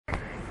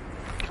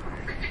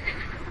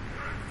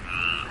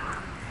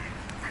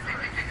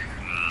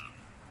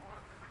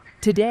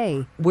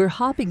Today, we're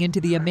hopping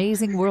into the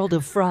amazing world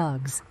of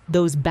frogs,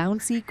 those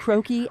bouncy,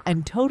 croaky,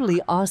 and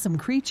totally awesome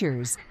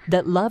creatures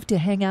that love to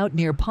hang out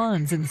near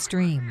ponds and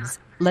streams.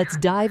 Let's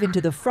dive into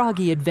the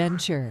froggy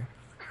adventure.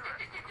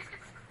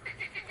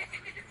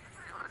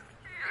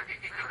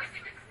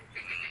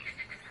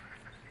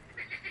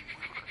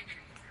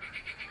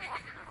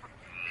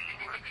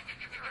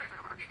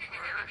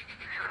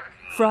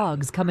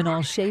 Frogs come in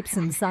all shapes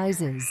and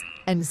sizes,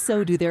 and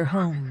so do their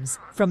homes.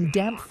 From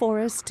damp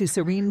forests to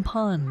serene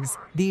ponds,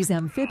 these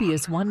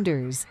amphibious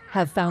wonders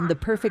have found the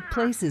perfect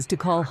places to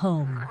call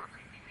home.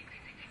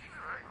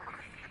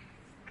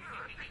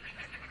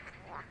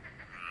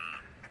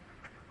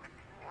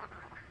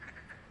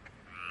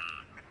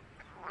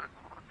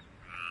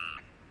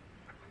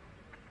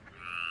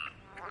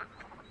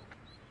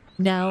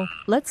 Now,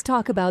 let's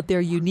talk about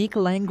their unique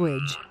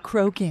language,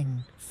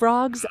 croaking.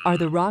 Frogs are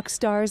the rock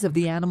stars of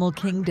the animal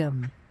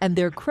kingdom, and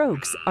their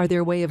croaks are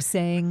their way of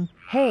saying,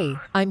 "Hey,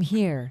 I'm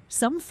here."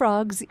 Some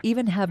frogs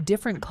even have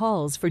different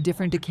calls for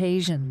different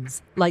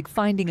occasions, like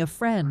finding a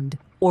friend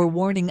or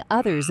warning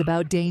others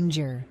about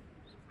danger.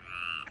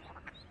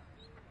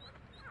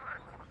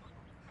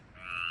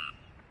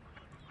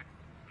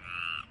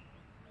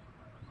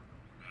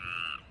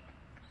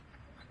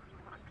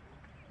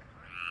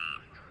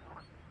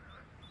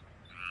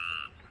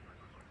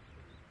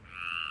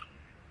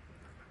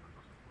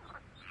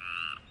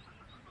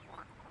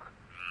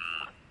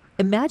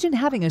 Imagine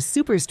having a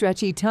super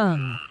stretchy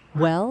tongue.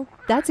 Well,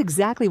 that's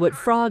exactly what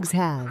frogs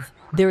have.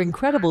 Their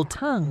incredible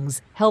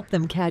tongues help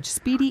them catch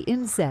speedy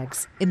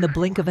insects in the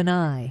blink of an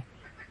eye.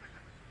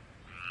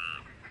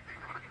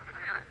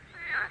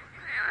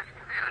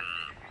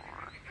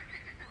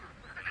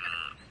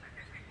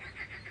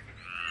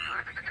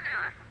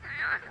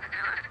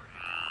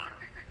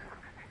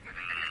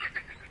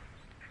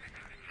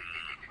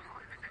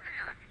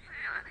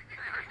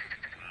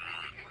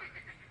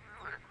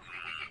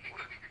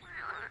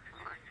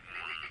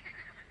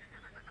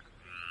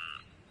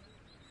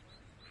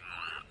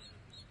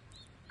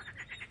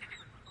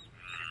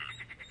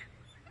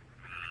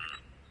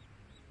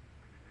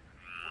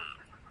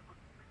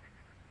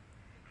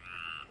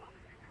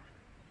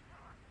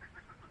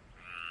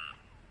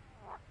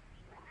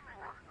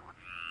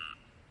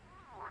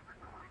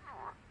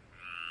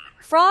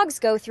 Frogs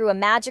go through a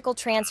magical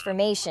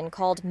transformation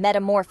called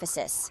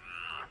metamorphosis.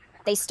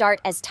 They start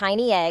as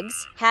tiny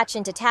eggs, hatch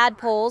into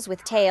tadpoles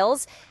with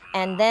tails,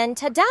 and then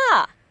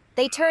ta-da!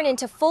 They turn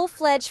into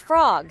full-fledged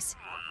frogs.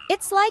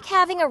 It's like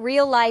having a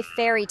real-life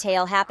fairy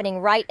tale happening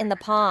right in the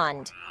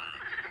pond.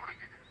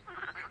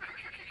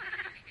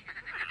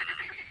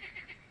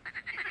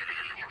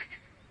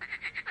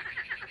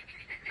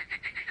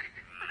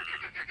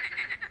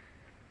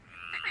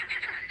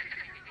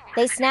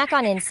 They snack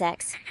on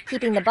insects,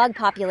 keeping the bug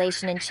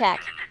population in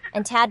check,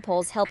 and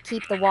tadpoles help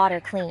keep the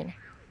water clean.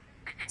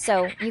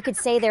 So, you could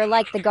say they're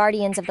like the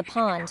guardians of the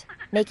pond,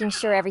 making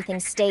sure everything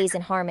stays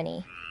in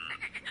harmony.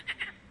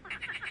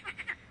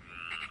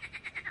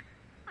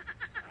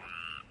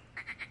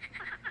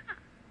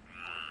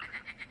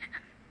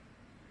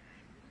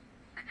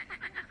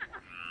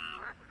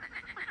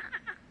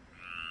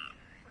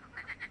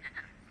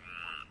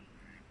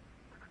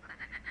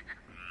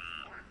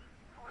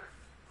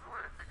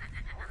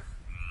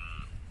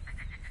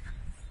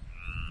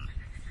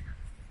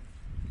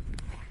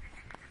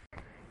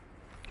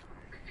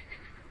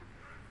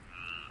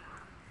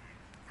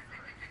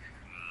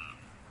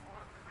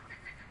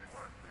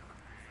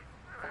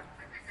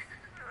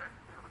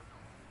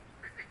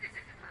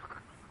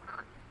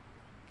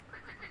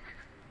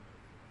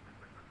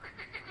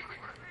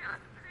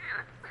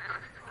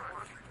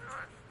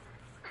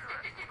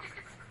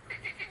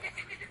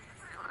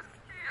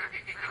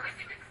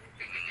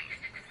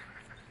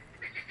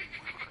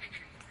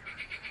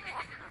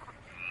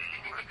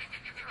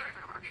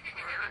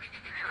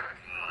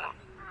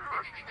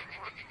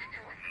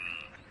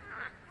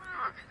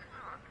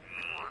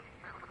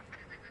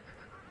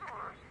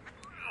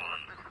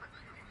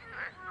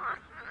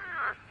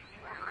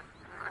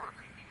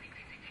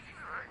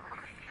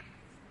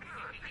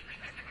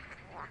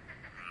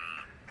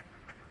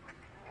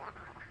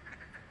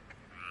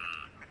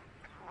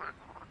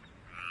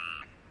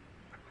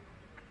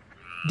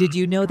 Did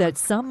you know that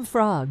some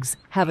frogs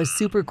have a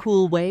super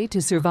cool way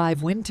to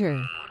survive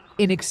winter?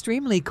 In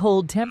extremely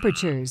cold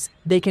temperatures,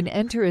 they can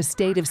enter a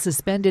state of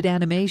suspended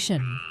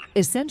animation,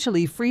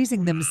 essentially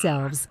freezing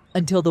themselves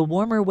until the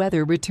warmer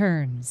weather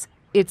returns.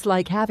 It's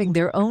like having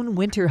their own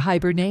winter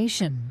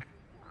hibernation.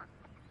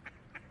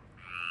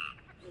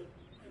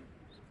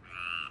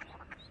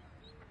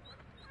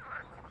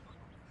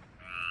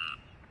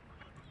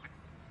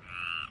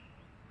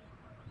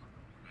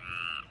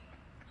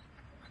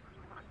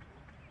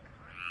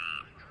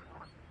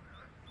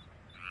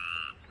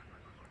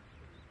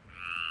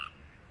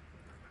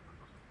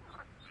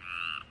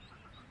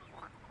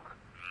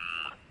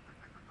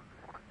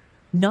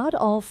 Not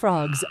all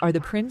frogs are the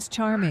Prince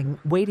Charming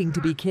waiting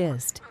to be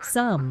kissed.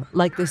 Some,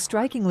 like the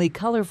strikingly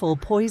colorful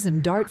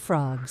poison dart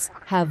frogs,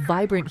 have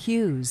vibrant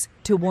hues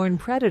to warn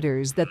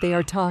predators that they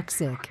are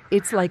toxic.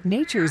 It's like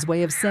nature's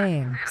way of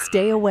saying,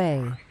 stay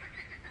away.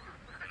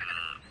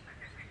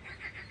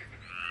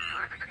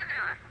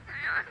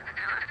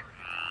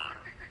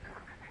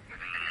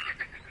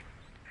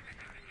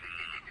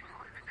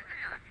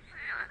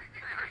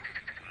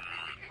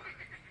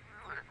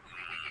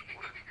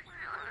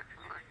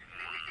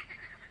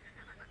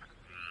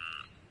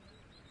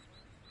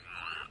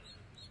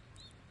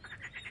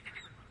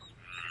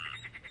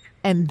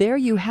 And there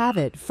you have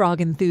it,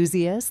 frog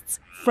enthusiasts.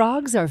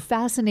 Frogs are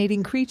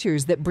fascinating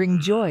creatures that bring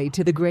joy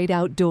to the great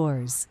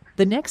outdoors.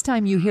 The next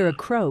time you hear a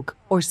croak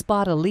or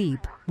spot a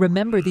leap,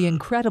 remember the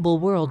incredible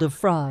world of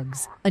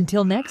frogs.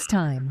 Until next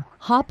time,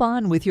 hop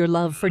on with your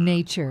love for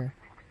nature.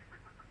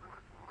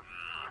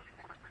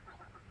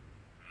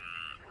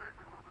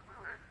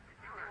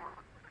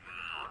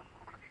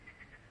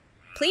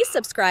 Please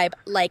subscribe,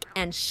 like,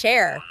 and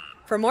share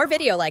for more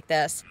video like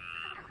this.